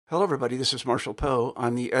Hello, everybody. This is Marshall Poe.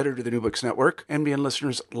 I'm the editor of the New Books Network. NBN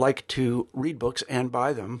listeners like to read books and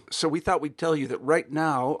buy them. So we thought we'd tell you that right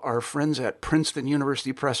now, our friends at Princeton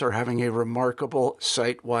University Press are having a remarkable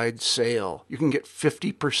site-wide sale. You can get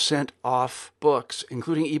 50% off books,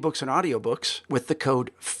 including ebooks and audiobooks, with the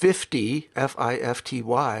code 50,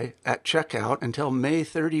 F-I-F-T-Y, at checkout until May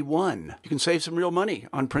 31. You can save some real money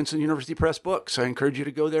on Princeton University Press books. I encourage you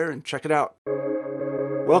to go there and check it out.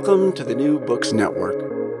 Welcome to the New Books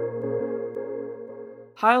Network.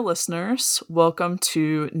 Hi, listeners. Welcome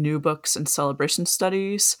to New Books and Celebration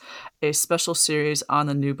Studies, a special series on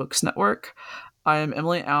the New Books Network. I am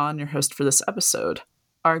Emily Allen, your host for this episode.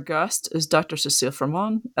 Our guest is Dr. Cecile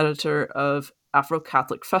Fromond, editor of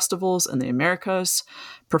Afro-Catholic Festivals in the Americas,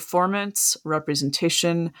 Performance,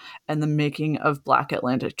 Representation, and the Making of Black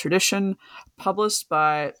Atlantic Tradition, published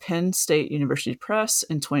by Penn State University Press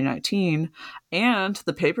in 2019, and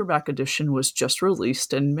the paperback edition was just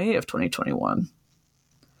released in May of 2021.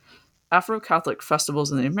 Afro-Catholic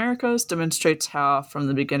Festivals in the Americas demonstrates how, from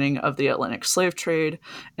the beginning of the Atlantic slave trade,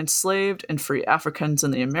 enslaved and free Africans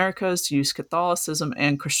in the Americas used Catholicism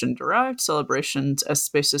and Christian-derived celebrations as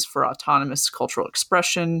spaces for autonomous cultural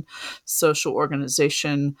expression, social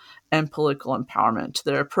organization, and political empowerment.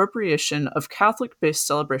 Their appropriation of Catholic-based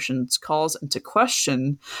celebrations calls into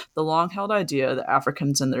question the long-held idea that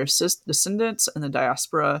Africans and their descendants in the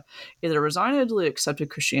diaspora either resignedly accepted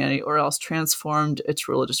Christianity or else transformed its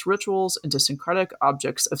religious rituals into syncretic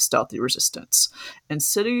objects of stealthy resistance. In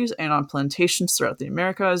cities and on plantations throughout the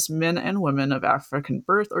Americas, men and women of African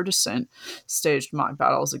birth or descent staged mock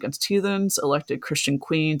battles against heathens, elected Christian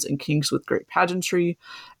queens and kings with great pageantry,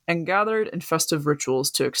 and gathered in festive rituals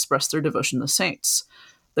to express their devotion to the saints.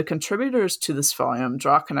 The contributors to this volume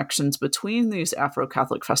draw connections between these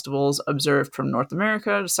Afro-Catholic festivals observed from North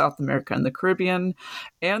America to South America and the Caribbean,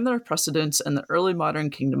 and their precedents in the early modern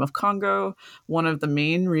Kingdom of Congo, one of the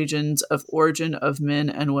main regions of origin of men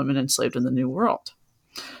and women enslaved in the New World.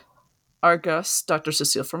 Our guest, Dr.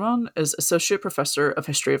 Cecile Fromond, is Associate Professor of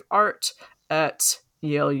History of Art at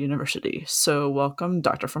Yale University. So welcome,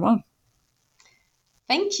 Dr. Fromond.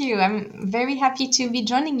 Thank you. I'm very happy to be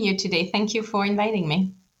joining you today. Thank you for inviting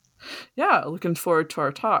me. Yeah, looking forward to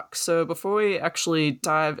our talk. So before we actually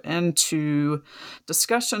dive into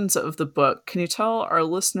discussions of the book, can you tell our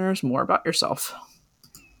listeners more about yourself?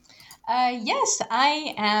 Yes,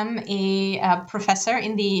 I am a professor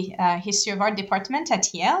in the History of Art department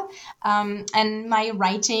at Yale, and my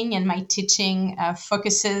writing and my teaching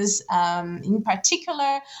focuses in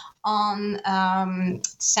particular on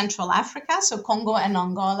Central Africa, so Congo and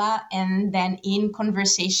Angola, and then in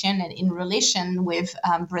conversation and in relation with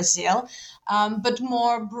Brazil. But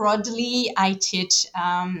more broadly, I teach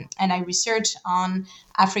and I research on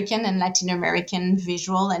African and Latin American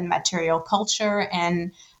visual and material culture,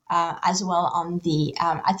 and as well on the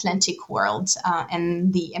Atlantic world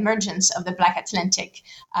and the emergence of the Black Atlantic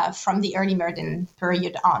from the early modern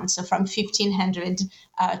period on, so from 1500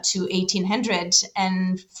 to 1800,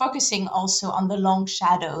 and focusing also on the long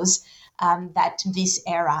shadows that this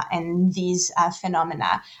era and these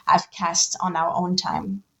phenomena have cast on our own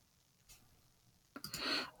time.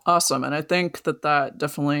 Awesome. And I think that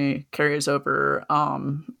definitely carries over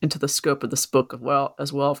into the scope of this book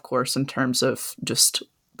as well, of course, in terms of just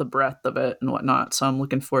the breadth of it and whatnot. So I'm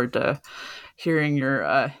looking forward to hearing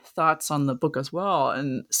your thoughts on the book as well.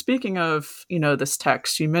 And speaking of, this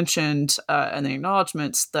text, you mentioned in the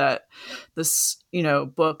acknowledgments that this,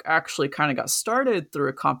 book actually kind of got started through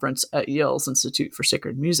a conference at Yale's Institute for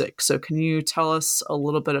Sacred Music. So can you tell us a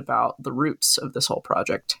little bit about the roots of this whole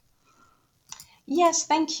project? Yes,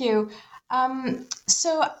 thank you.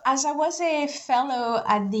 So as I was a fellow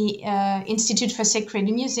at the Institute for Sacred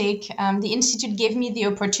Music, the Institute gave me the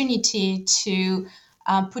opportunity to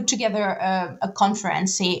put together a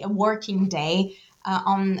conference, a working day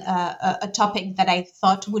on a topic that I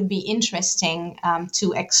thought would be interesting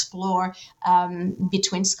to explore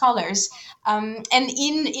between scholars. And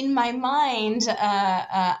in my mind,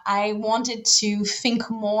 I wanted to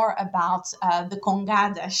think more about the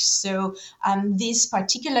Congadas. So this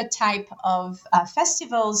particular type of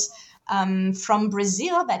festivals from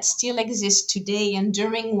Brazil that still exist today, and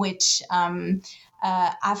during which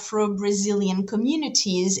Afro-Brazilian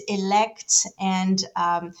communities elect and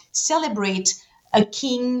celebrate a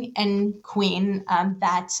king and queen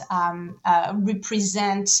that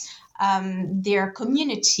represent their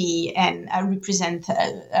community and represent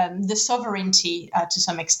the sovereignty to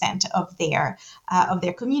some extent of their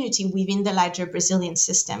community within the larger Brazilian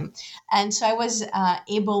system. And so I was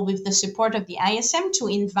able, with the support of the ISM, to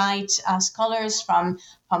invite scholars from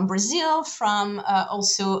Brazil, from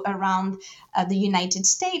also around the United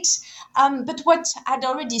States. But what had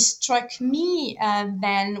already struck me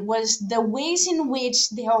then was the ways in which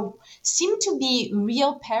there seem to be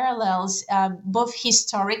real parallels, both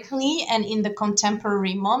historically and in the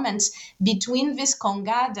contemporary moments, between these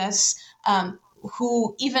congadas,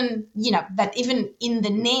 who even in the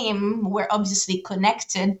name were obviously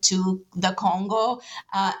connected to the Congo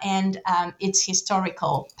and its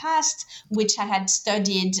historical past, which I had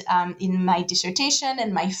studied in my dissertation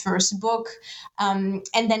and my first book, and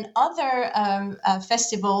then other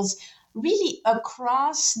festivals really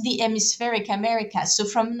across the hemispheric America, so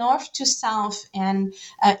from north to south, and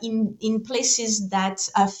in places that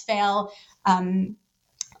fell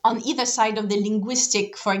on either side of the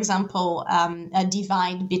linguistic, for example,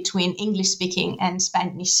 divide between English-speaking and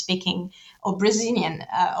Spanish-speaking or Brazilian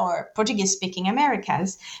or Portuguese-speaking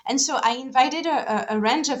Americas. And so I invited a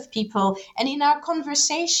range of people, and in our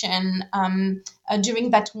conversation during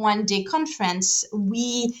that one-day conference,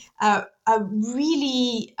 we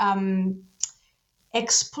really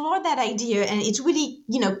explore that idea, and it really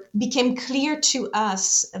became clear to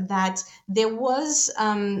us that there was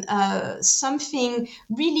something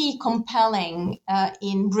really compelling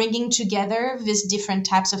in bringing together these different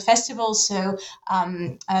types of festivals. So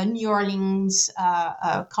New Orleans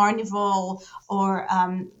Carnival, or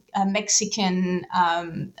a Mexican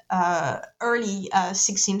early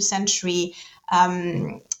 16th century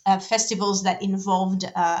festivals that involved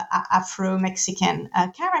Afro-Mexican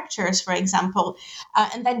characters, for example,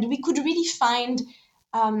 and that we could really find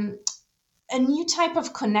a new type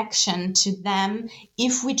of connection to them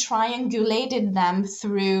if we triangulated them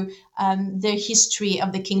through the history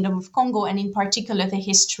of the Kingdom of Congo, and in particular the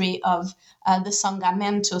history of the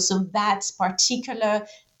Sangamento. So that particular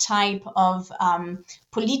type of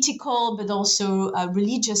political but also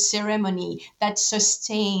religious ceremony that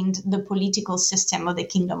sustained the political system of the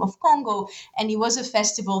Kingdom of Congo. And it was a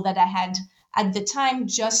festival that I had at the time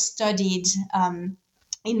just studied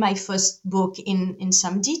in my first book in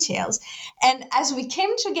some details. And as we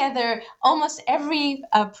came together, almost every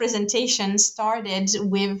presentation started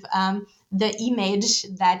with the image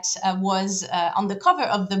that was on the cover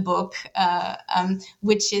of the book,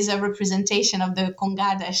 which is a representation of the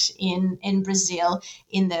Congadas in Brazil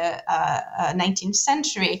in the 19th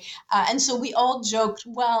century. And so we all joked,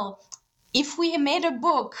 well, if we made a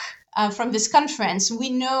book from this conference, we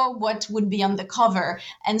know what would be on the cover.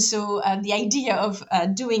 And so the idea of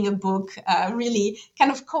doing a book really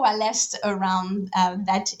kind of coalesced around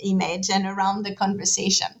that image and around the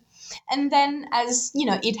conversation. And then, as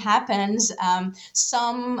it happens,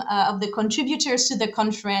 some of the contributors to the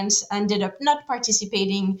conference ended up not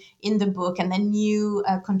participating in the book, and then new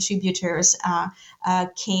contributors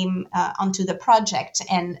came onto the project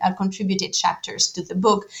and contributed chapters to the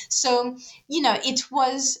book. So, it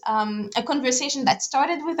was a conversation that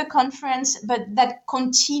started with the conference, but that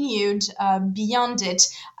continued beyond it.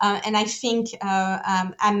 And I think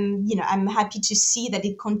I'm happy to see that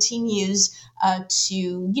it continues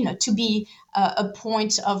to be a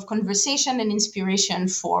point of conversation and inspiration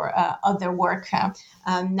for other work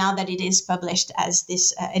now that it is published as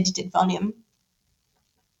this edited volume.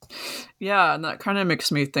 Yeah, and that kind of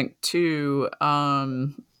makes me think too,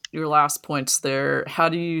 your last points there. How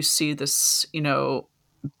do you see this,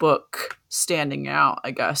 book standing out,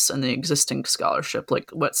 I guess, in the existing scholarship?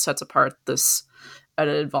 Like, what sets apart this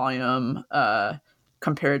edited volume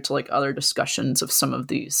compared to like other discussions of some of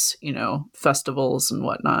these, festivals and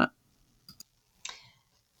whatnot?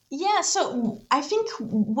 Yeah, so I think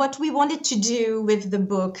what we wanted to do with the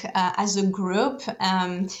book as a group,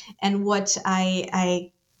 and what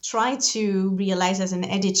I try to realize as an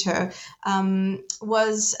editor,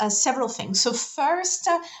 was several things. So first,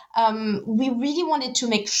 we really wanted to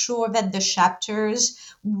make sure that the chapters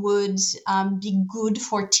would be good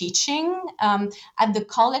for teaching at the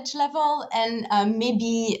college level, and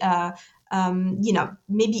maybe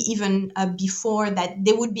even before that,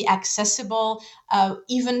 they would be accessible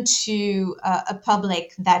even to a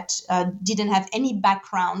public that didn't have any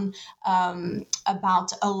background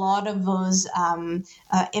about a lot of those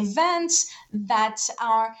events that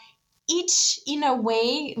are each, in a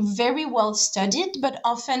way, very well studied, but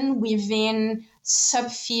often within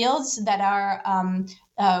subfields that are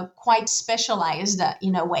quite specialized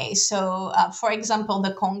in a way. So, for example,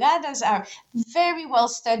 the Congadas are very well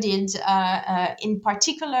studied, in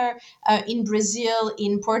particular in Brazil,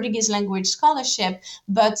 in Portuguese language scholarship.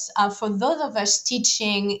 But for those of us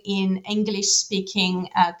teaching in English-speaking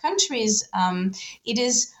countries, it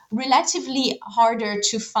is relatively harder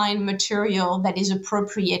to find material that is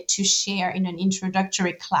appropriate to share in an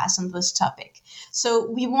introductory class on this topic. So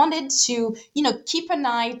we wanted to, keep an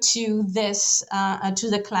eye to this, to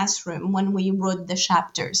the classroom when we wrote the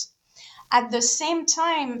chapters. At the same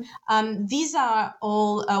time, these are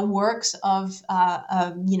all works of,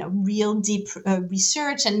 real deep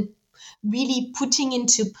research and really putting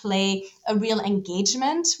into play a real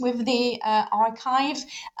engagement with the archive,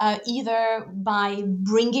 either by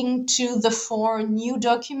bringing to the fore new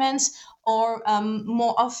documents or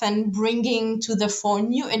more often bringing to the fore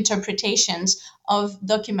new interpretations of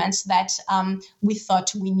documents that we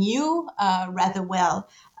thought we knew rather well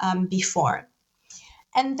before.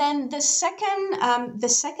 And then the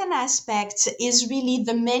second aspect is really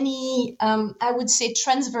the many, I would say,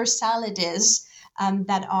 transversalities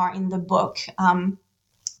that are in the book.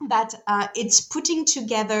 That it's putting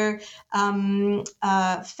together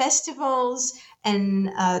festivals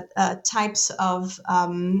and types of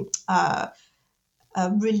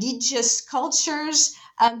religious cultures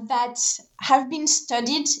that have been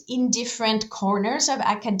studied in different corners of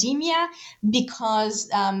academia because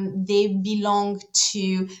they belong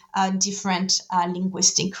to different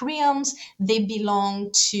linguistic realms. They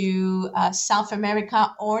belong to South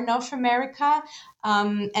America or North America,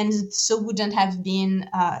 and so wouldn't have been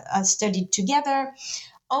studied together.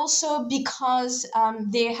 Also because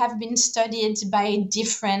they have been studied by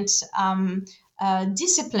different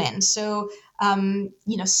disciplines. So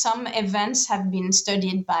some events have been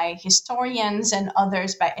studied by historians and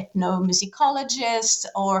others by ethnomusicologists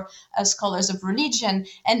or scholars of religion.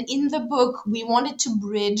 And in the book, we wanted to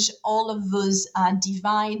bridge all of those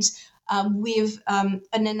divides with an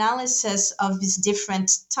analysis of these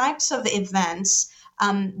different types of events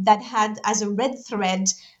that had as a red thread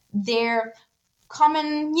their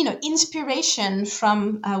common, inspiration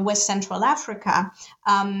from West Central Africa,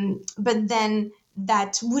 but then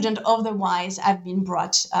that wouldn't otherwise have been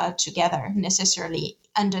brought together necessarily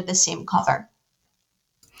under the same cover.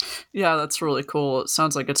 Yeah, that's really cool. It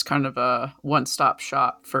sounds like it's kind of a one-stop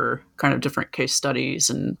shop for kind of different case studies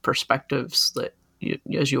and perspectives that,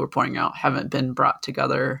 as you were pointing out, haven't been brought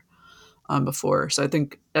together before. So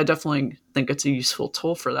I definitely think it's a useful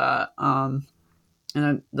tool for that.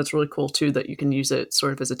 And that's really cool, too, that you can use it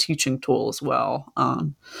sort of as a teaching tool as well.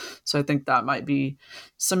 So I think that might be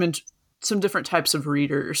some different types of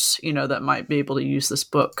readers, that might be able to use this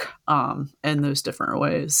book in those different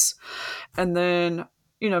ways. And then,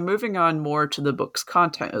 moving on more to the book's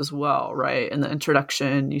content as well, right? In the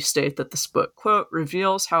introduction, you state that this book, quote,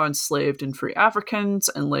 reveals how enslaved and free Africans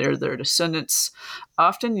and later their descendants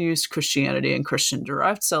often used Christianity and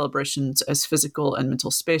Christian-derived celebrations as physical and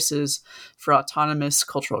mental spaces for autonomous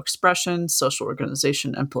cultural expression, social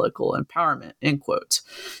organization, and political empowerment, end quote.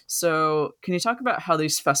 So can you talk about how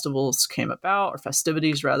these festivals came about, or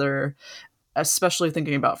festivities rather, especially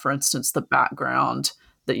thinking about, for instance, the background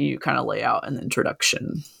that you kind of lay out in the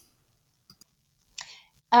introduction?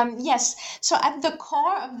 Yes. So at the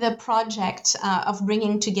core of the project of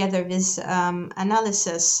bringing together this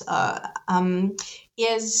analysis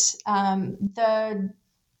is the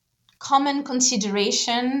common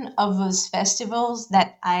consideration of those festivals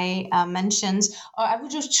that I mentioned, or I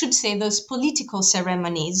should say those political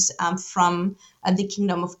ceremonies from the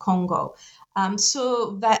Kingdom of Congo.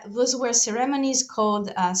 So that those were ceremonies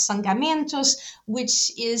called sangamentos,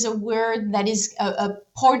 which is a word that is a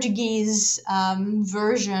Portuguese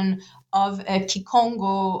version of a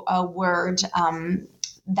Kikongo word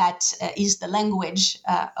that is the language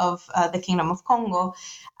of the Kingdom of Congo.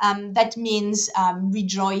 That means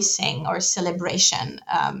rejoicing or celebration,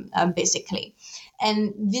 basically.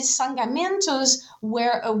 And these sangamentos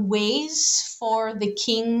were a ways for the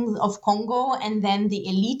king of Congo and then the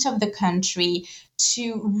elite of the country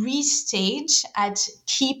to restage at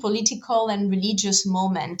key political and religious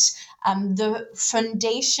moments the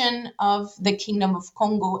foundation of the Kingdom of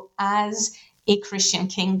Congo as a Christian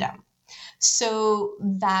kingdom. So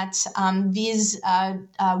that these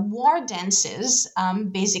war dances,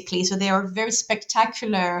 basically, so they are very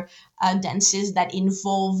spectacular dances that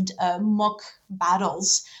involved mock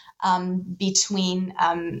battles between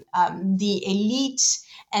the elite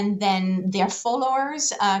and then their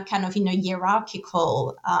followers, kind of in a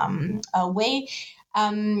hierarchical way.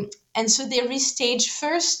 And so they restage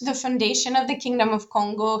first the foundation of the Kingdom of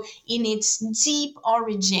Congo in its deep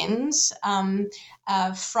origins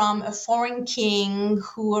from a foreign king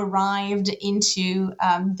who arrived into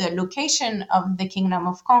the location of the Kingdom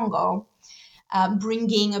of Congo,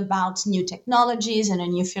 bringing about new technologies and a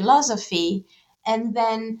new philosophy. And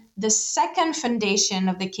then the second foundation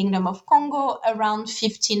of the Kingdom of Congo around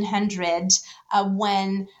 1500,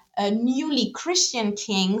 when a newly Christian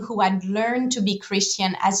king who had learned to be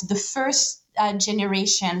Christian as the first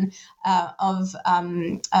generation of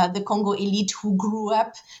the Congo elite who grew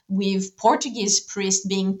up with Portuguese priests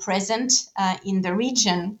being present in the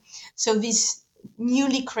region. So this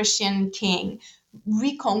newly Christian king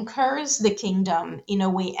reconquers the kingdom in a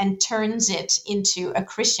way and turns it into a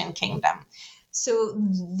Christian kingdom. So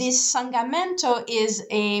this Sangamento is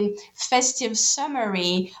a festive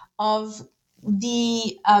summary of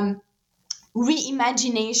the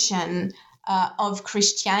reimagination of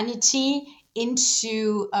Christianity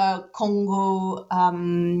into Congo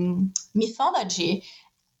mythology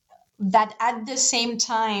that at the same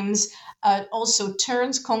time also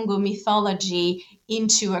turns Congo mythology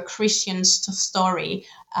into a Christian story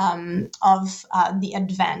of the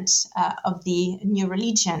advent of the new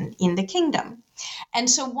religion in the kingdom. And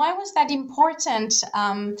so why was that important?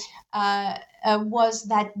 Was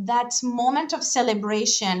that moment of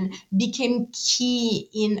celebration became key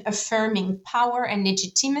in affirming power and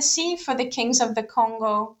legitimacy for the kings of the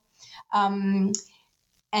Congo,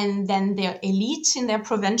 and then their elites in their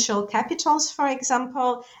provincial capitals, for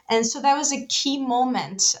example. And so that was a key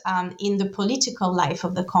moment in the political life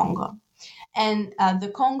of the Congo. And the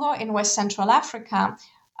Congo in West Central Africa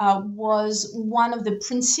was one of the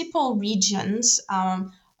principal regions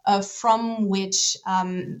from which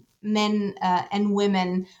men and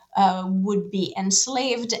women would be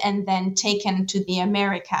enslaved and then taken to the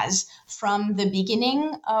Americas from the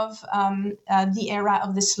beginning of the era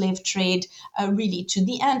of the slave trade really to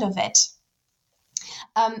the end of it.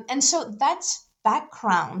 And so that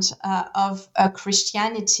background of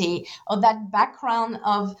Christianity, or that background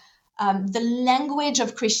of the language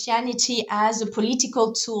of Christianity as a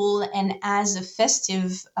political tool and as a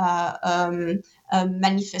festive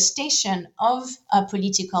manifestation of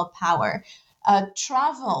political power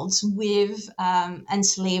traveled with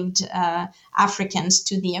enslaved Africans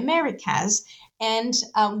to the Americas. And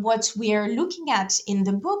what we are looking at in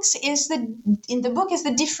the book is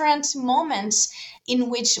the different moments in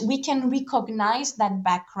which we can recognize that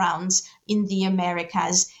background in the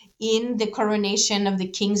Americas, in the coronation of the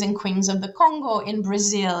kings and queens of the Congo in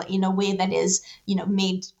Brazil, in a way that is,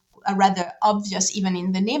 made rather obvious even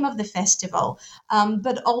in the name of the festival,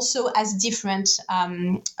 but also as different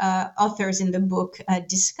authors in the book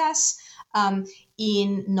discuss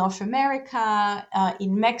in North America,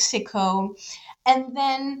 in Mexico, and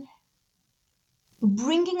then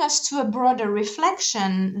bringing us to a broader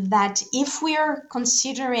reflection that if we are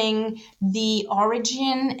considering the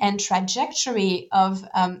origin and trajectory of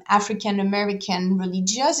African American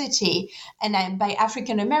religiosity, and by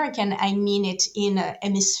African American, I mean it in a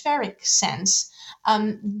hemispheric sense,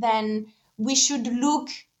 then we should look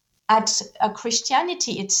at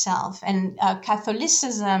Christianity itself and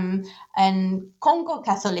Catholicism and Congo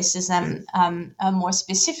Catholicism more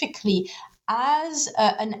specifically as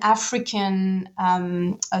an African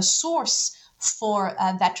a source for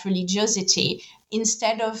that religiosity,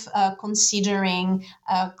 instead of considering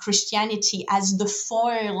Christianity as the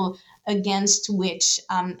foil against which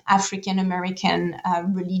African American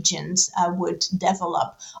religions would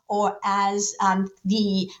develop, or as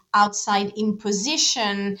the outside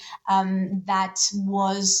imposition that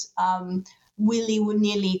was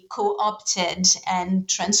willy-nilly co-opted and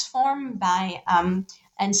transformed by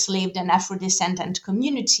enslaved and Afro-descendant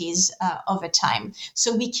communities over time.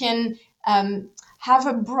 So we can have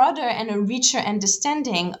a broader and a richer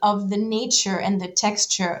understanding of the nature and the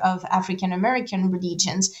texture of African American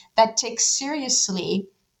religions that takes seriously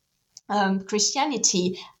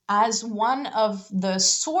Christianity as one of the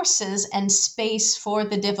sources and space for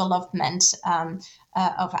the development of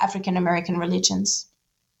African American religions.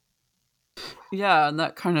 Yeah, and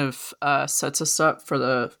that kind of sets us up for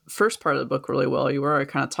the first part of the book really well. You were already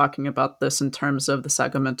kind of talking about this in terms of the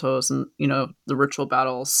Sagamentos and, the ritual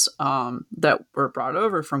battles that were brought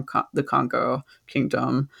over from the Congo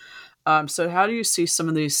Kingdom. So how do you see some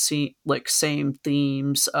of these same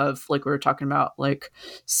themes of, like we were talking about, like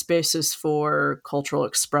spaces for cultural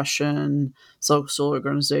expression, social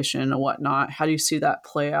organization and whatnot? How do you see that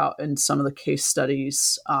play out in some of the case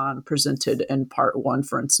studies presented in part one,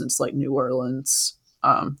 for instance, like New Orleans,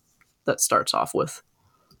 that starts off with?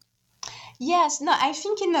 Yes, no, I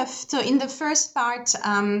think in the first part,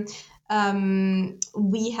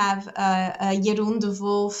 we have Jeroen de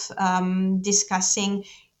Wolf discussing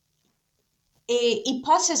a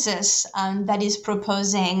hypothesis that is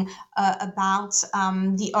proposing about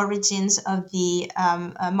the origins of the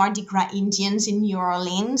Mardi Gras Indians in New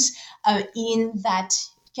Orleans, in that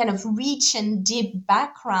kind of rich and deep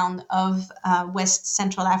background of West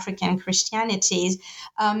Central African Christianities,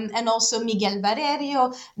 and also Miguel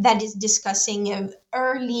Barreiro, that is discussing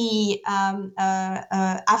early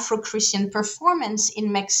Afro-Christian performance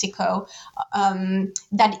in Mexico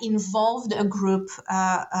that involved a group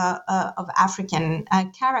of African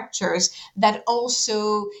characters that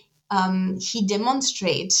also he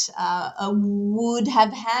demonstrates would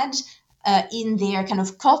have had in their kind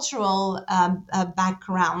of cultural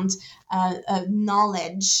background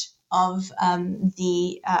knowledge of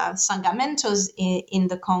the Sangamentos in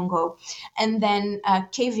the Congo. And then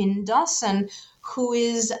Kevin Dawson, who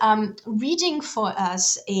is reading for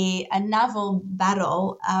us a naval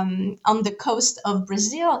battle on the coast of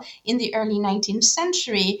Brazil in the early 19th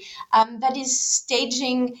century that is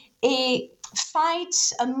staging a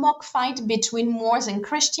mock fight between Moors and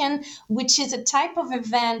Christian, which is a type of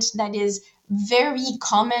event that is very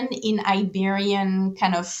common in Iberian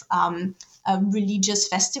kind of religious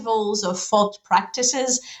festivals or folk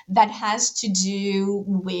practices that has to do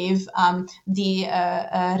with the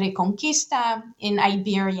Reconquista in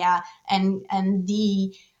Iberia and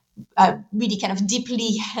the really kind of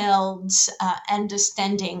deeply held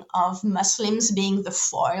understanding of Muslims being the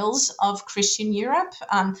foils of Christian Europe.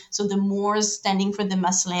 So the Moors standing for the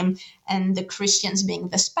Muslim and the Christians being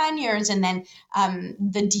the Spaniards, and then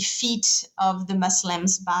the defeat of the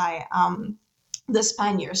Muslims by the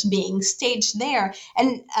Spaniards being staged there.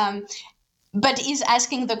 And but is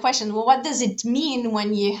asking the question, well, what does it mean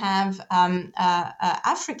when you have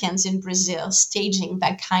Africans in Brazil staging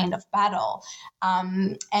that kind of battle?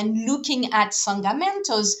 And looking at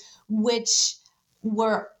Sangamentos, which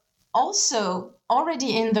were also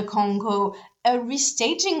already in the Congo, a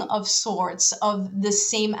restaging of sorts of the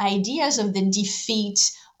same ideas of the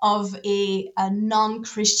defeat of a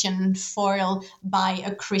non-Christian foil by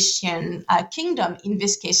a Christian kingdom, in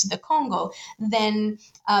this case, the Congo, then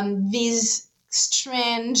these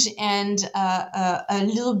strange and a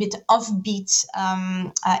little bit offbeat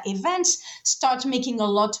events start making a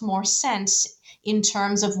lot more sense in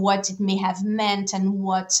terms of what it may have meant and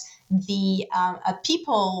what the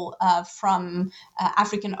people from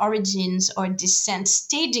African origins or descent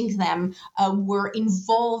staging them were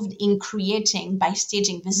involved in creating by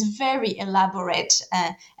staging this very elaborate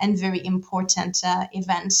and very important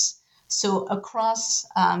events. So across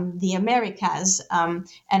the Americas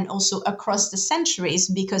and also across the centuries,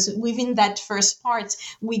 because within that first part,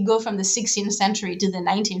 we go from the 16th century to the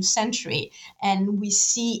 19th century, and we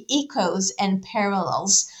see echoes and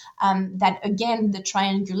parallels that, again, the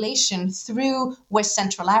triangulation through West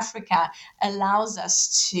Central Africa allows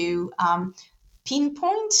us to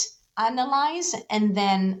pinpoint, analyze, and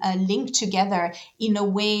then link together in a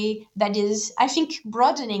way that is, I think,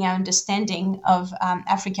 broadening our understanding of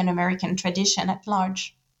African American tradition at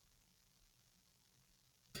large.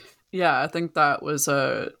 Yeah, I think that was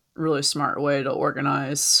a really smart way to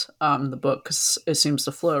organize the book, because it seems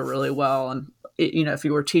to flow really well. And if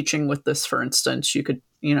you were teaching with this, for instance, you could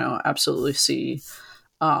absolutely see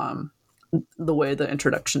the way the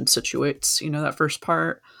introduction situates that first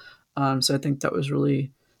part. So I think that was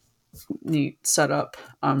really neat setup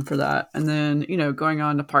for that. And then going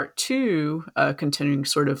on to part two, continuing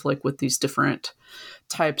sort of like with these different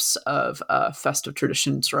types of festive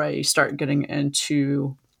traditions, right? You start getting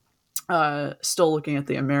into still looking at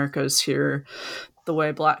the Americas here, the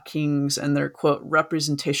way Black kings and their, quote,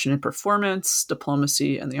 representation and performance,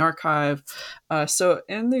 diplomacy, and the archive. So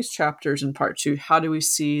in these chapters in part two, how do we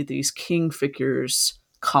see these king figures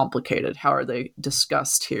complicated? How are they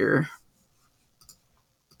discussed here?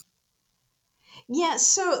 Yeah,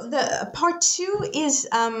 so the part two is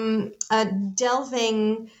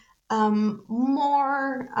delving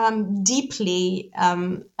more deeply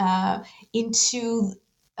into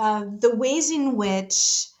the ways in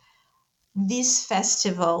which these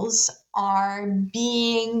festivals are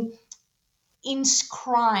being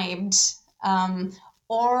inscribed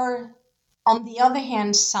or, on the other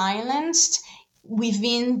hand, silenced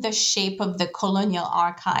within the shape of the colonial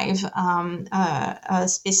archive,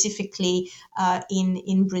 specifically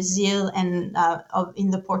in Brazil and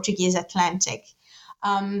in the Portuguese Atlantic.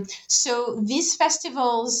 So these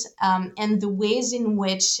festivals and the ways in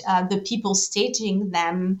which the people staging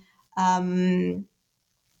them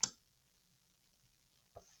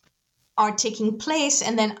are taking place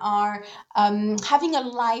and then are having a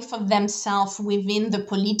life of themselves within the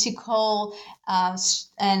political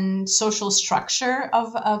and social structure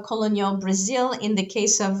of colonial Brazil, in the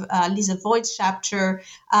case of Lisa Voigt's chapter,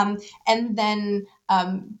 and then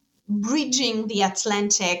bridging the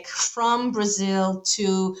Atlantic from Brazil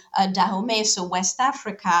to Dahomey, so West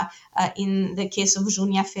Africa, in the case of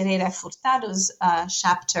Junia Ferreira Furtado's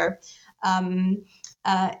chapter,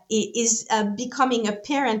 is becoming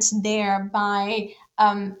apparent there by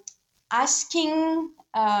asking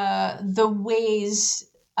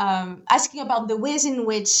asking about the ways in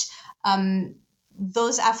which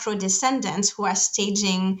those Afro-descendants who are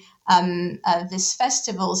staging these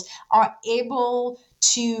festivals are able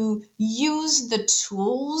to use the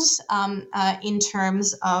tools in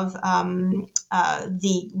terms of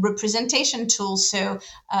the representation tools. So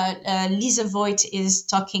Lisa Voigt is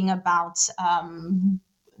talking about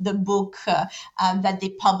the book that they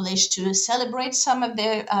published to celebrate some of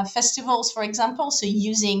the festivals, for example. So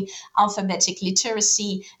using alphabetic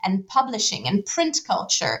literacy and publishing and print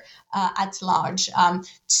culture at large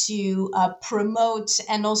to promote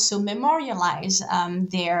and also memorialize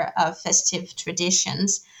their festive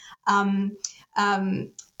traditions,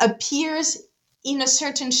 appears in a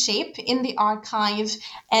certain shape in the archive,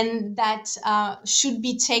 and that should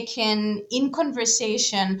be taken in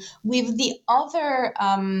conversation with the other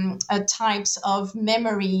types of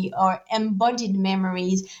memory or embodied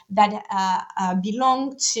memories that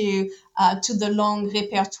belong to the long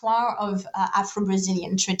repertoire of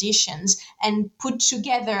Afro-Brazilian traditions, and put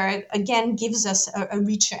together, again, gives us a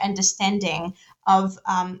richer understanding of,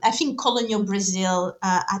 I think, colonial Brazil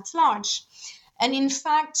at large. And in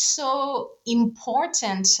fact, so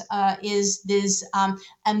important is this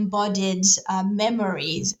embodied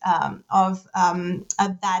memories of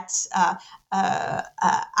that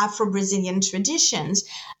Afro-Brazilian traditions,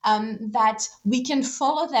 that we can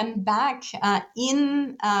follow them back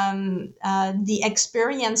in the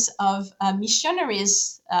experience of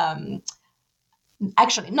missionaries.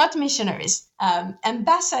 Actually, not missionaries,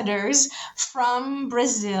 ambassadors from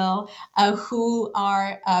Brazil who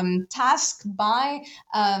are tasked by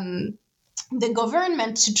the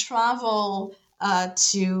government to travel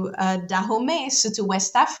to Dahomey, so to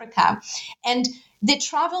West Africa. And they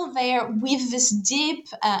travel there with this deep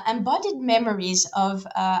embodied memories of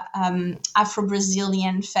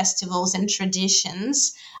Afro-Brazilian festivals and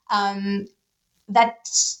traditions that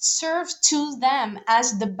serve to them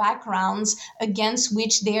as the backgrounds against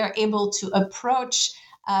which they are able to approach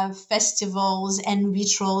festivals and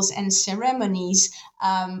rituals and ceremonies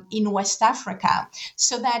in West Africa.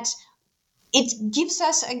 So that it gives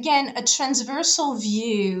us, again, a transversal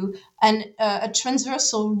view and a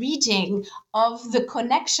transversal reading of the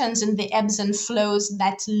connections and the ebbs and flows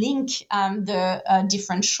that link the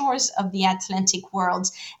different shores of the Atlantic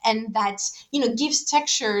world, and that, gives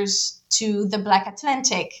textures to the Black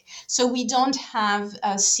Atlantic. So we don't have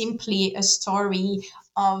simply a story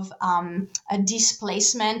of a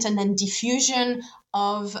displacement and then diffusion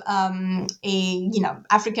of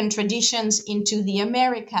African traditions into the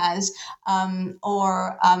Americas,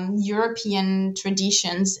 or European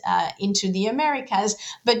traditions into the Americas,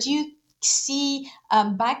 but you see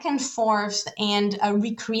back and forth and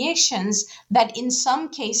recreations that in some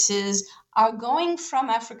cases are going from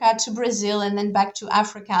Africa to Brazil and then back to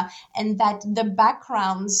Africa, and that the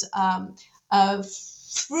backgrounds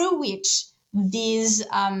through which these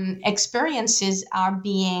experiences are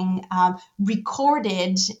being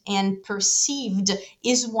recorded and perceived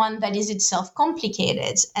is one that is itself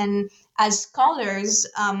complicated. And as scholars,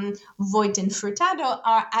 Voigt and Furtado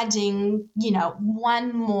are adding,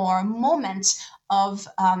 one more moment of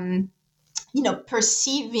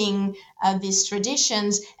perceiving these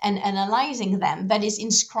traditions and analyzing them, that is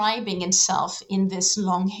inscribing itself in this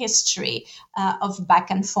long history of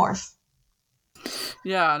back and forth.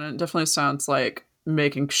 Yeah, and it definitely sounds like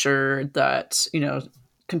making sure that,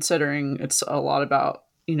 considering it's a lot about,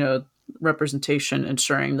 representation,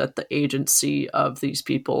 ensuring that the agency of these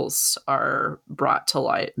peoples are brought to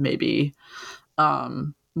light, maybe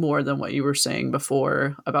more than what you were saying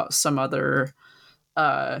before about some other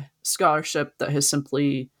scholarship that has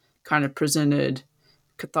simply kind of presented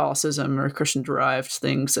Catholicism or Christian-derived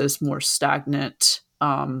things as more stagnant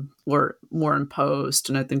or more imposed.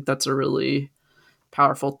 And I think that's a really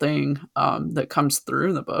powerful thing that comes through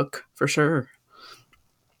in the book, for sure.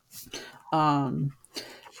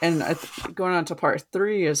 And going on to part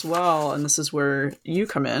 3 as well, and this is where you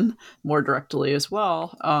come in more directly as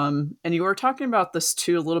well. And you were talking about this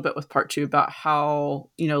too a little bit with part 2 about how,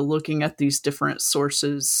 looking at these different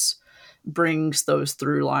sources brings those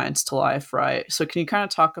through lines to life, right? So can you kind of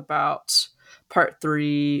talk about part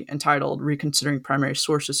 3 entitled Reconsidering Primary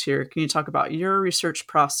Sources here? Can you talk about your research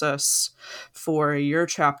process for your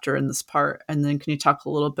chapter in this part? And then can you talk a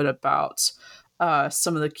little bit about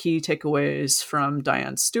some of the key takeaways from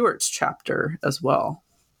Diane Stewart's chapter as well?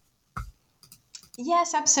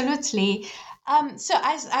 Yes, absolutely. So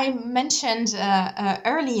as I mentioned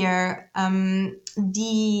earlier,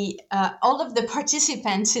 the all of the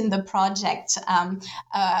participants in the project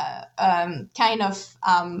kind of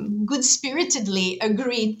good spiritedly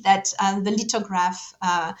agreed that the lithograph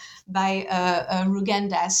by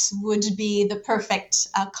Rugendas would be the perfect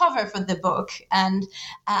cover for the book. And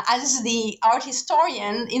as the art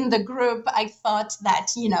historian in the group, I thought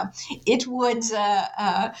that it would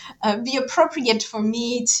be appropriate for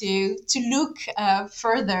me to look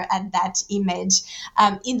further at that image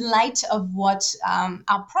in light of what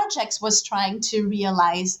our project was trying to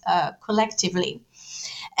realize collectively.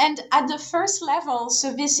 And at the first level,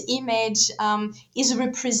 so this image is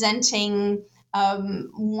representing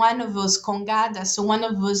one of those congadas, so one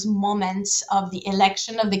of those moments of the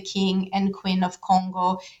election of the king and queen of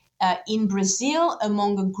Congo in Brazil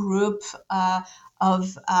among a group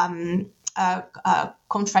of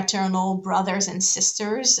confraternal brothers and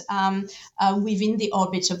sisters within the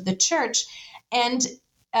orbit of the church. And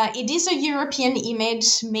it is a European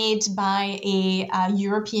image made by a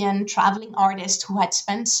European traveling artist who had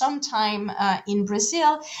spent some time in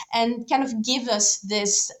Brazil and kind of give us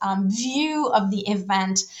this view of the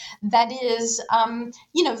event that is,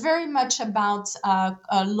 very much about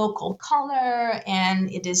local color, and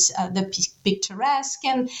it is the picturesque.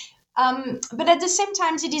 And but at the same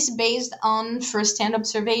time, it is based on first-hand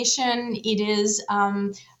observation. It is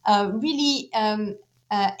really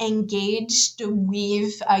engaged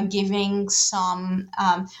with giving some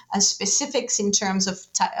specifics in terms of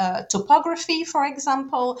topography, for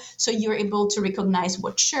example. So you're able to recognize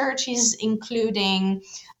what church is including.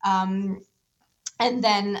 And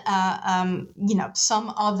then,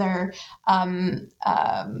 some other,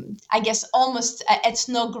 I guess, almost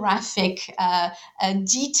ethnographic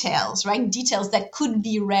details, right? Details that could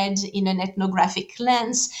be read in an ethnographic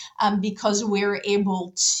lens because we're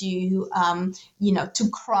able to, to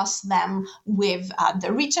cross them with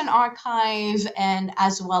the written archive and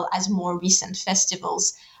as well as more recent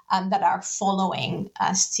festivals that are following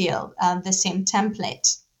still the same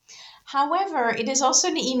template. However, it is also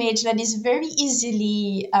an image that is very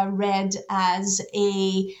easily read as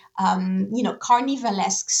a,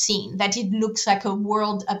 carnivalesque scene, that it looks like a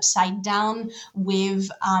world upside down with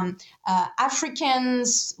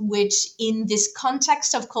Africans, which in this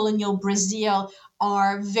context of colonial Brazil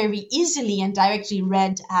are very easily and directly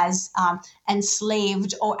read as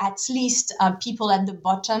enslaved, or at least people at the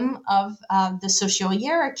bottom of the social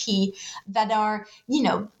hierarchy that are,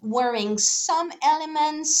 wearing some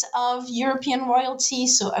elements of European royalty.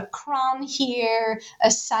 So a crown here,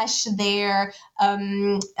 a sash there,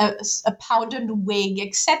 a powdered wig,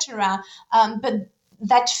 etc. But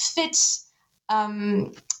that fits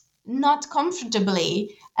not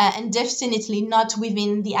comfortably and definitely not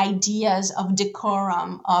within the ideas of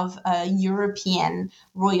decorum of European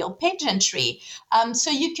royal pageantry. So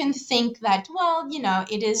you can think that, well,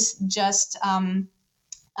 it is just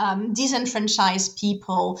disenfranchised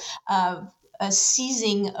people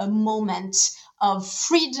seizing a moment of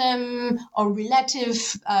freedom or relative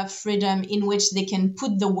freedom in which they can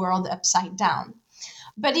put the world upside down.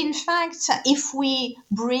 But in fact, if we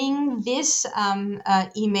bring this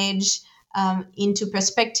image into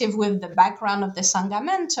perspective with the background of the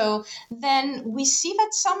Sangamento, then we see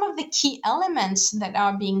that some of the key elements that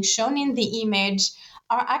are being shown in the image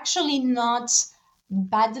are actually not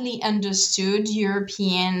badly understood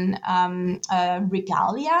European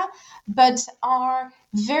regalia, but are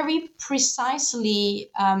very precisely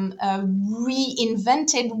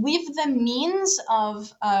reinvented with the means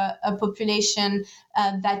of a population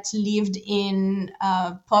that lived in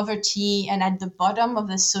poverty and at the bottom of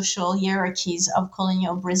the social hierarchies of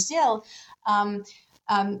colonial Brazil.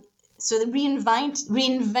 So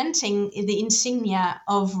reinventing the insignia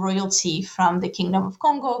of royalty from the Kingdom of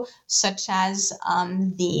Congo, such as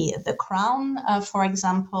the crown, for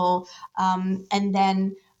example, and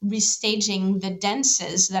then restaging the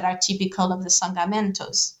dances that are typical of the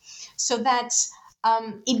Sangamentos. So that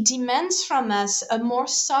it demands from us a more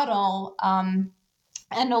subtle and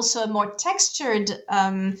also a more textured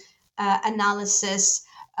analysis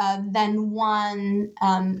than one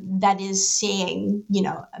that is saying,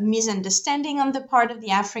 a misunderstanding on the part of the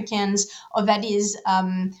Africans, or that is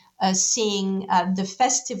seeing the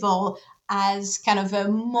festival as kind of a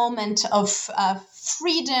moment of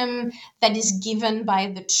freedom that is given by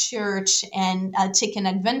the church and taken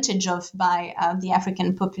advantage of by the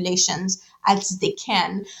African populations as they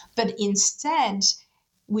can. But instead,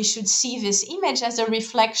 we should see this image as a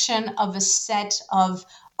reflection of a set of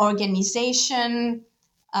organization,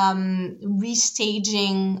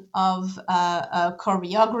 restaging of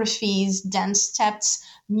choreographies, dance steps,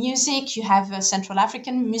 music. You have Central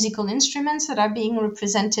African musical instruments that are being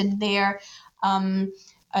represented there.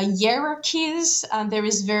 Hierarchies. There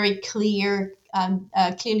is very clearly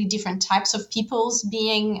different types of peoples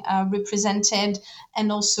being represented,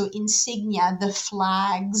 and also insignia, the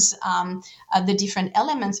flags, the different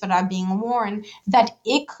elements that are being worn that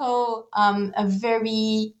echo a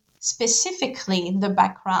very specifically the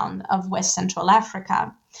background of West Central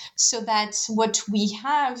Africa. So that what we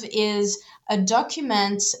have is a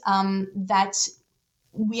document that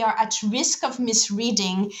we are at risk of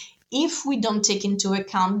misreading if we don't take into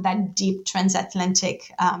account that deep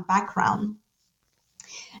transatlantic background.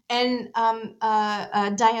 And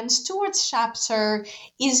Diane Stewart's chapter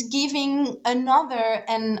is giving another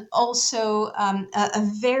and also a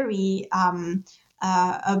very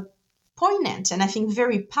poignant and I think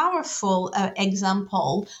very powerful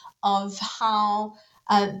example of how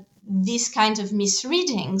these kinds of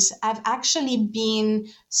misreadings have actually been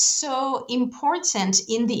so important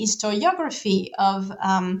in the historiography of,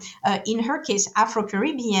 in her case,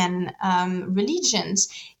 Afro-Caribbean religions,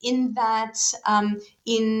 in that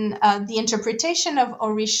in the interpretation of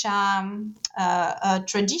Orisha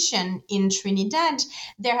tradition in Trinidad,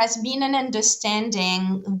 there has been an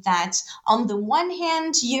understanding that on the one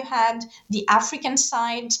hand, you had the African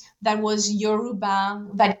side that was Yoruba,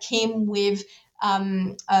 that came with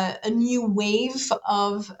a new wave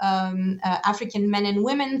of African men and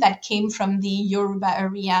women that came from the Yoruba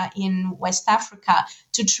area in West Africa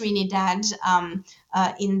to Trinidad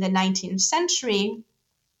in the 19th century,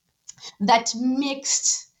 that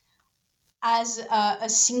mixed as a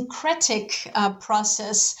syncretic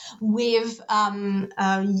process with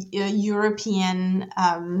European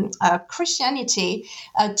Christianity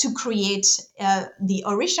to create the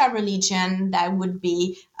Orisha religion that would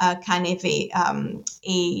be kind of a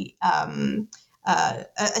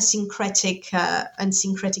syncretic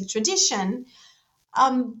tradition.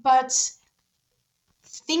 But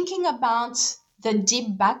thinking about the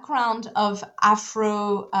deep background of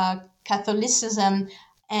Afro Catholicism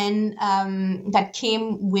and that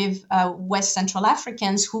came with West Central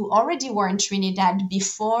Africans who already were in Trinidad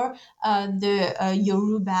before the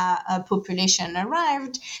Yoruba population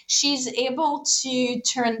arrived, she's able to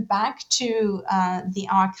turn back to the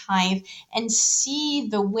archive and see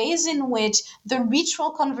the ways in which the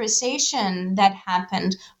ritual conversation that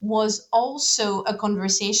happened was also a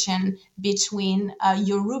conversation between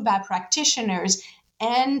Yoruba practitioners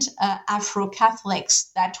and Afro-Catholics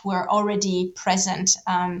that were already present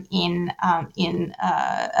in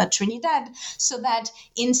Trinidad, so that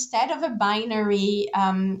instead of a binary,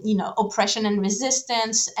 oppression and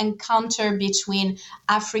resistance encounter between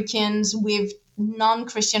Africans with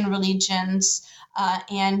non-Christian religions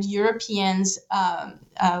and Europeans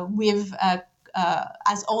with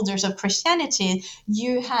as holders of Christianity,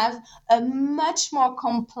 you have a much more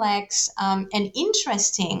complex and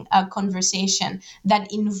interesting conversation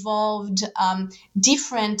that involved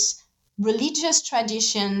different religious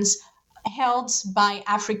traditions held by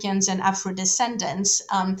Africans and Afro-descendants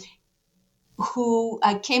who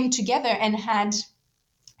came together and had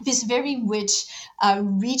this very rich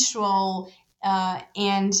ritual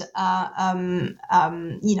and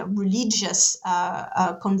religious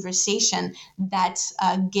conversation that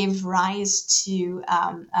gave rise to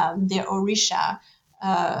the Orisha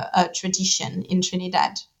tradition in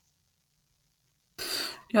Trinidad.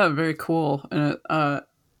 Yeah, very cool. And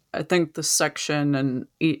I think the section, and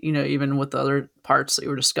even with the other parts that you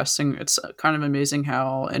were discussing, it's kind of amazing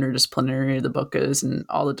how interdisciplinary the book is, and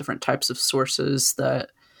all the different types of sources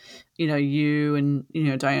that you and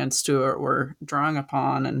Diane Stewart were drawing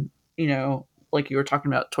upon, and like you were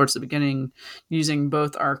talking about towards the beginning, using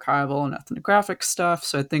both archival and ethnographic stuff.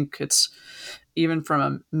 So I think it's, even from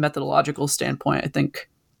a methodological standpoint, I think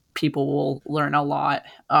people will learn a lot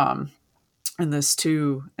in this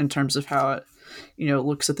too, in terms of how it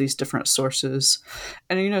looks at these different sources.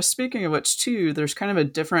 And speaking of which too, there's kind of a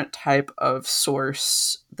different type of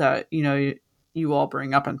source that you all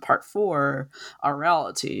bring up in part 4,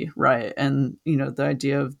 orality, right? And the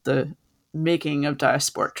idea of the making of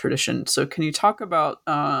diasporic tradition. So can you talk about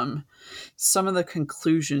some of the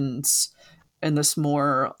conclusions in this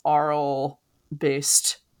more oral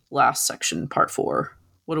based last section, part 4?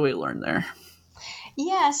 What do we learn there?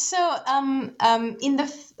 Yeah, so in the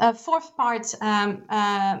fourth part,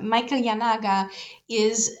 Michael Yanaga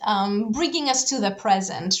is bringing us to the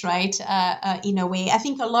present, right? In a way, I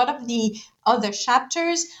think a lot of the other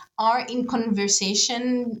chapters are in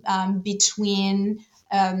conversation between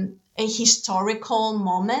a historical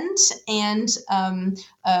moment and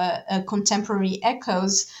contemporary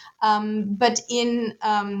echoes. But in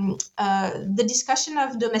the discussion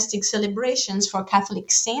of domestic celebrations for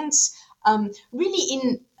Catholic saints, really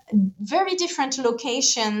in very different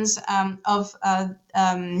locations of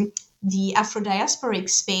the Afro-diasporic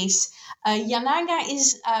space, Yanaga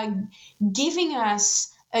is giving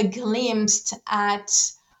us a glimpse at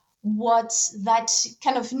what that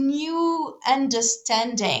kind of new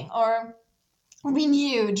understanding or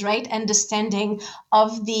renewed, right, understanding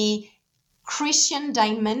of the Christian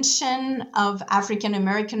dimension of African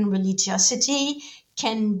American religiosity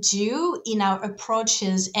can do in our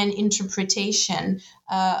approaches and interpretation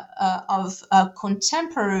of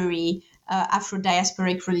contemporary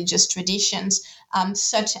Afro-diasporic religious traditions,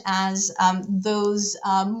 such as those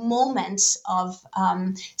moments of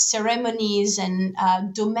ceremonies and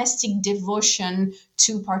domestic devotion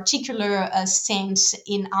to particular saints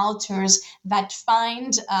in altars that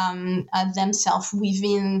find themselves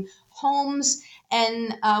within homes,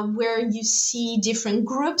 and where you see different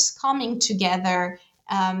groups coming together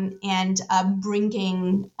and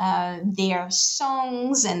bringing their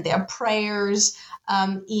songs and their prayers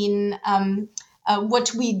in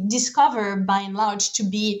what we discover by and large to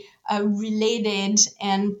be related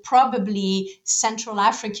and probably Central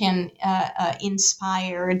African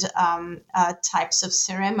inspired types of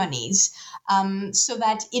ceremonies. So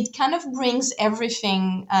that it kind of brings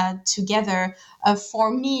everything together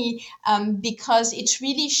for me, because it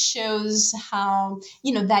really shows how,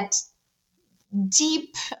 that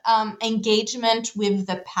deep engagement with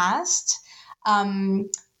the past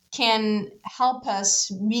can help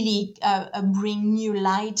us really bring new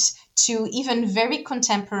light to even very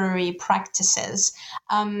contemporary practices.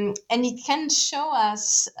 And it can show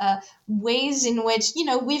us ways in which,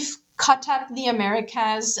 we've cut up the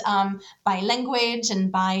Americas by language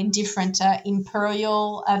and by different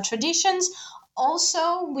imperial traditions.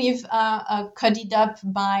 Also, we've cut it up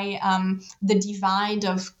by the divide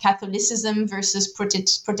of Catholicism versus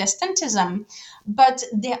Protestantism. But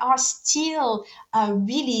there are still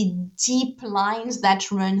really deep lines that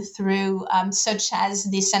run through, such as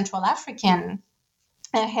the Central African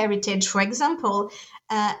heritage, for example.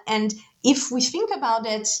 And if we think about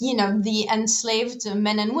it, the enslaved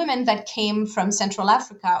men and women that came from Central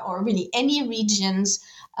Africa, or really any regions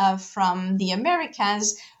from the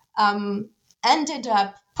Americas, ended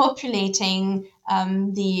up populating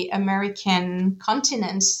the American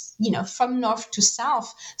continents, from north to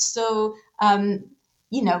south. So,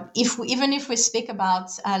 if we speak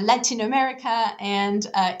about Latin America and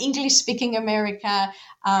English-speaking America,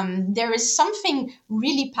 there is something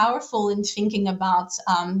really powerful in thinking about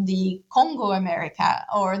the Congo America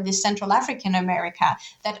or the Central African America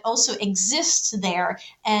that also exists there,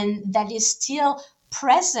 and that is still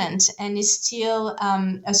present and is still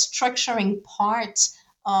a structuring part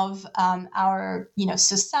of our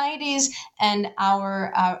societies and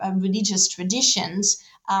our religious traditions,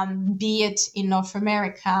 be it in North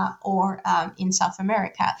America or in South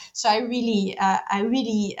America. So I really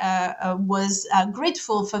was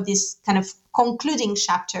grateful for this kind of concluding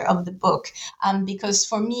chapter of the book, because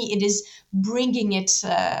for me it is bringing it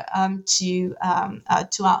to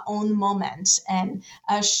our own moment and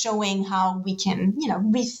showing how we can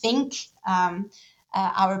rethink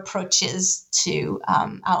our approaches to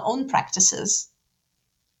our own practices.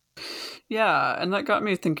 Yeah, and that got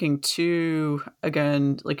me thinking too.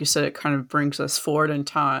 Again, like you said, it kind of brings us forward in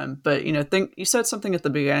time. But you said something at the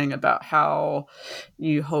beginning about how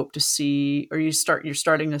you hope to see, or you're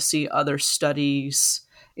starting to see other studies,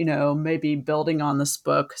 maybe building on this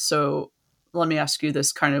book. So let me ask you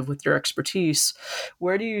this, kind of with your expertise: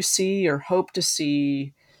 where do you see or hope to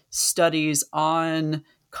see studies on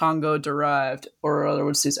Congo-derived, or in other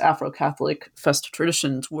words, these Afro-Catholic festive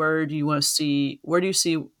traditions? Where do you see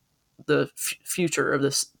the future of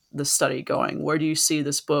this study going? Where do you see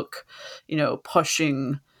this book,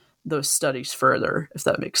 pushing those studies further, if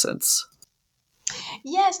that makes sense?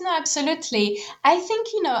 Yes, no, absolutely. I think,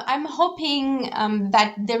 I'm hoping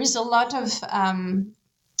that there is a lot of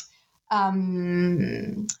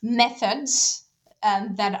methods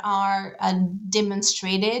that are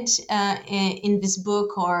demonstrated in this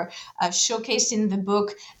book or showcased in the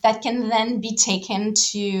book that can then be taken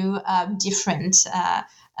to different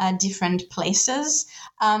places,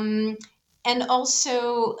 and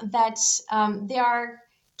also that there are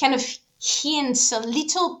kind of hints,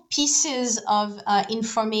 little pieces of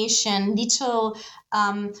information, little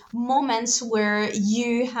moments where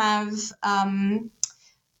you have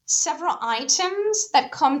several items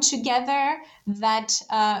that come together that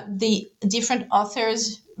the different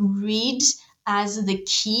authors read as the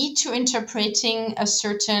key to interpreting a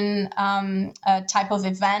certain type of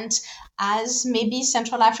event as maybe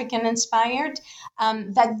Central African inspired,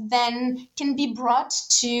 that then can be brought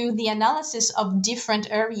to the analysis of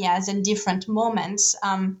different areas and different moments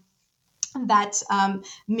that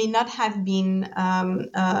may not have been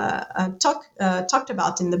talked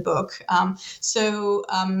about in the book. So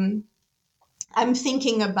I'm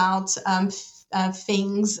thinking about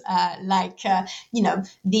things like,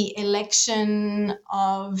 the election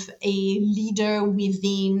of a leader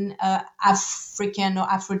within African or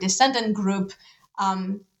Afro-descendant group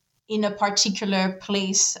in a particular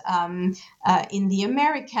place in the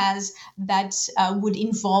Americas that would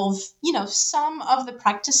involve, some of the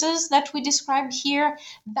practices that we described here,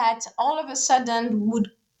 that all of a sudden would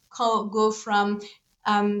go from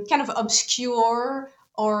kind of obscure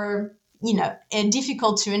or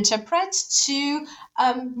difficult to interpret to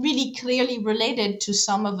really clearly related to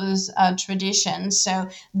some of those traditions. So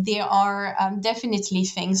there are definitely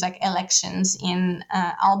things like elections in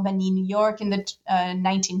Albany, New York in the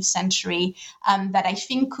 19th century that I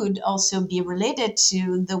think could also be related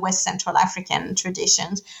to the West Central African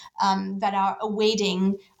traditions that are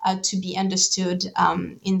awaiting to be understood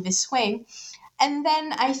in this way. And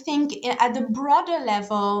then I think at the broader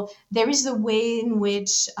level, there is the way in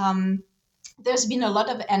which there's been a lot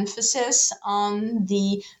of emphasis on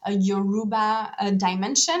the Yoruba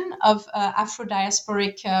dimension of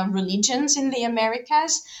Afro-diasporic religions in the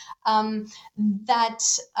Americas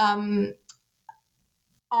that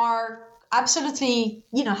are absolutely,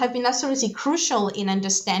 have been absolutely crucial in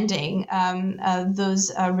understanding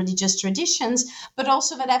those religious traditions, but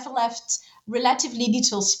also that have left relatively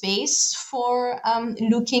little space for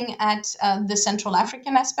looking at the Central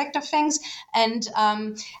African aspect of things, and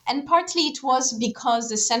partly it was because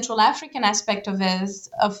the Central African aspect of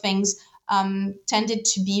things tended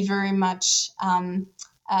to be very much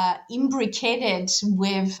imbricated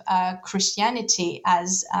with Christianity,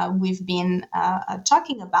 as we've been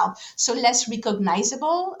talking about, so less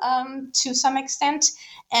recognizable to some extent.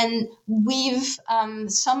 And with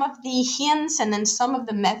some of the hints and then some of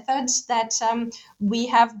the methods that we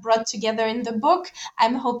have brought together in the book,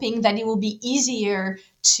 I'm hoping that it will be easier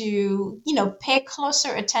to, pay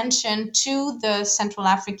closer attention to the Central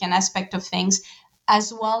African aspect of things,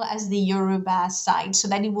 as well as the Yoruba side, so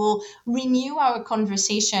that it will renew our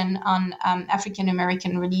conversation on African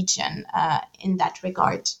American religion in that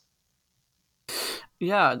regard.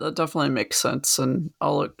 Yeah, that definitely makes sense, and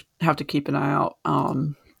I'll have to keep an eye out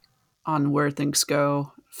on where things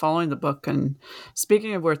go following the book. And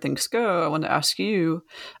speaking of where things go, I want to ask you,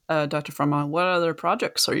 Dr. Froment, what other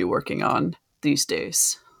projects are you working on these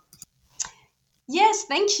days? Yes,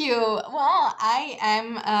 thank you. Well, I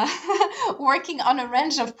am working on a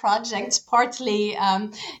range of projects, partly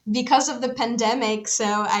because of the pandemic. So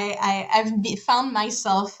I've found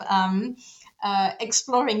myself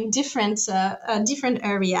exploring different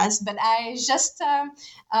areas. But I just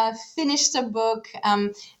finished a book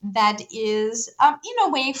that is, in a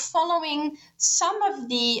way, following some of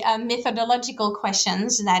the methodological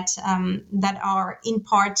questions that are in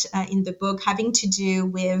part in the book, having to do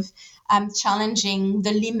with challenging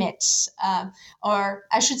the limits, or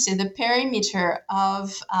I should say the perimeter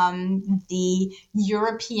of the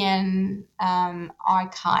European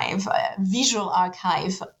archive, visual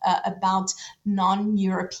archive about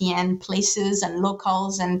non-European places and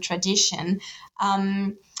locales and tradition,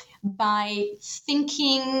 by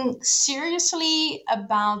thinking seriously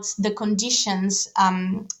about the conditions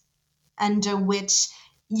under which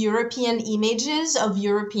European images of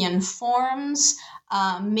European forms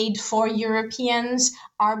made for Europeans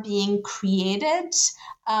are being created.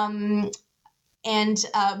 And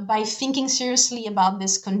by thinking seriously about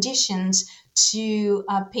these conditions, to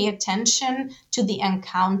pay attention to the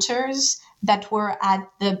encounters that were at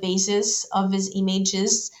the basis of these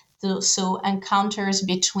images. So encounters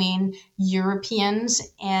between Europeans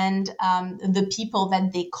and the people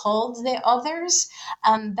that they called the others,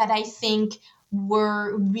 that I think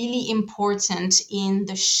were really important in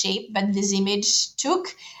the shape that this image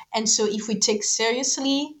took. And so if we take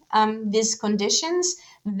seriously these conditions,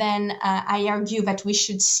 then I argue that we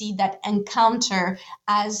should see that encounter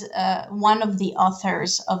as one of the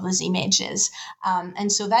authors of those images. And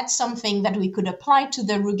so that's something that we could apply to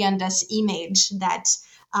the Rugandas image, that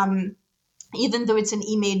even though it's an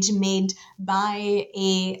image made by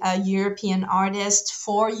a European artist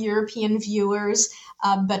for European viewers,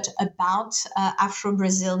 but about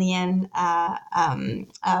Afro-Brazilian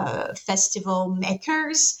festival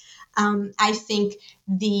makers, I think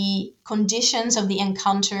the conditions of the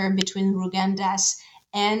encounter between Rugandas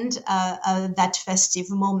and that festive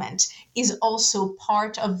moment is also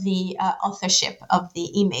part of the authorship of the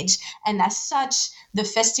image. And as such, the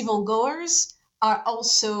festival goers are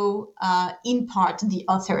also in part the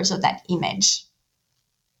authors of that image.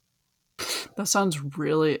 That sounds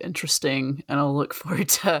really interesting, and I'll look forward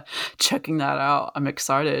to checking that out. I'm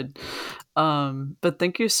excited. But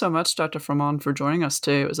thank you so much, Dr. Froment, for joining us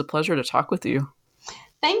today. It was a pleasure to talk with you.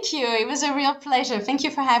 Thank you. It was a real pleasure. Thank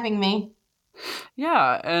you for having me.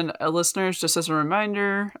 Yeah, and listeners, just as a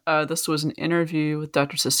reminder, this was an interview with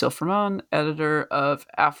Dr. Cécile Froment, editor of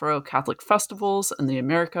Afro-Catholic Festivals in the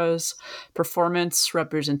Americas, Performance,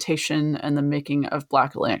 Representation, and the Making of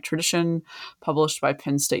Black Atlantic Tradition, published by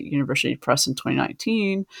Penn State University Press in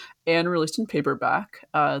 2019, and released in paperback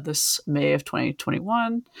this May of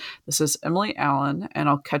 2021. This is Emily Allen, and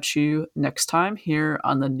I'll catch you next time here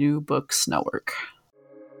on the New Books Network.